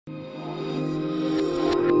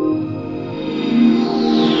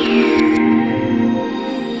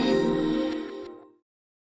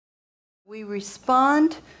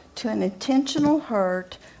respond to an intentional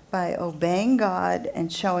hurt by obeying God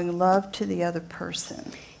and showing love to the other person.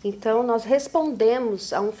 Então, nós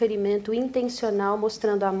respondemos a um ferimento intencional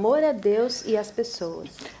mostrando amor a Deus e às pessoas.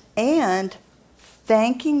 And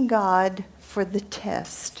thanking God for the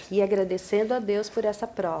test. E agradecendo a Deus por essa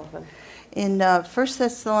prova. In 1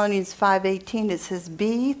 Thessalonians 5:18 it says,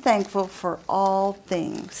 "Be thankful for all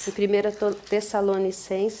things." Em 1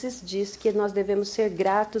 Tessalonicenses diz que nós devemos ser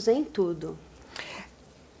gratos em tudo.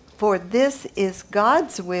 For this is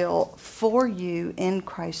God's will for you in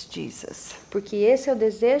Christ Jesus. Porque esse é o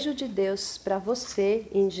desejo de Deus para você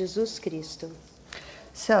em Jesus Cristo.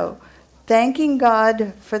 So, thanking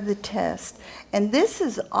God for the test. And this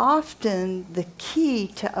is often the key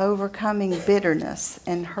to overcoming bitterness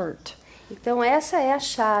and hurt. Então essa é a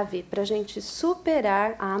chave para a gente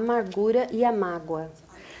superar a amargura e a mágoa.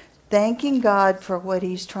 Thanking God for what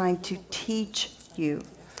He's trying to teach you.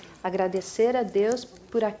 Agradecer a Deus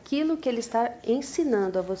por aquilo que Ele está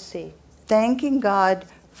ensinando a você. Thanking God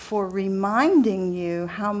for reminding you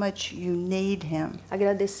how much you need Him.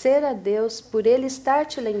 Agradecer a Deus por Ele estar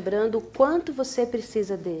te lembrando o quanto você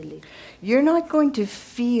precisa dEle. You're not going to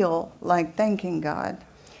feel like thanking God,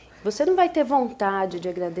 Você não vai ter vontade de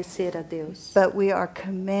agradecer a Deus, but we are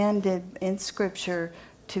commanded in Scripture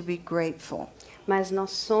to be grateful. mas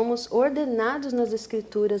nós somos ordenados nas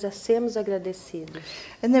Escrituras a sermos agradecidos.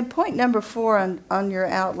 And then point number 4 on your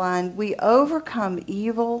outline, we overcome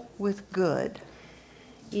evil with good.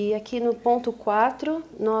 E aqui no ponto 4,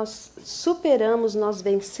 nós superamos, nós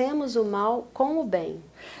vencemos o mal com o bem.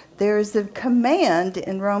 There is a command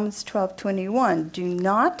in Romans 12:21, do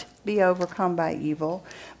not be overcome by evil,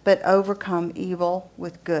 but overcome evil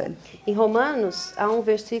with good. Em Romanos, há um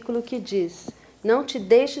versículo que diz: não te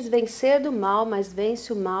deixes vencer do mal, mas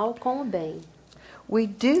vence o mal com o bem. We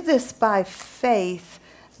do this by faith,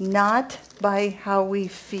 not by how we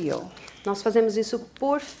feel. Nós fazemos isso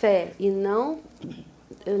por fé e não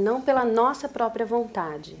pela nossa própria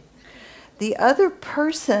vontade. The other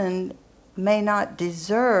person may not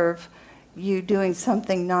deserve you doing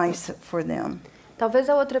something nice for them, Talvez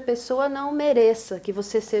a outra pessoa não mereça que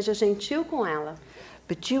você seja gentil com ela,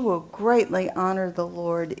 but you will greatly honor the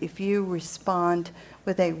Lord if you respond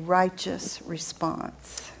with a righteous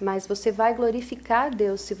response. mas você vai glorificar a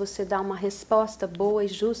Deus se você dá uma resposta boa e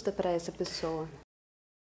justa para essa pessoa.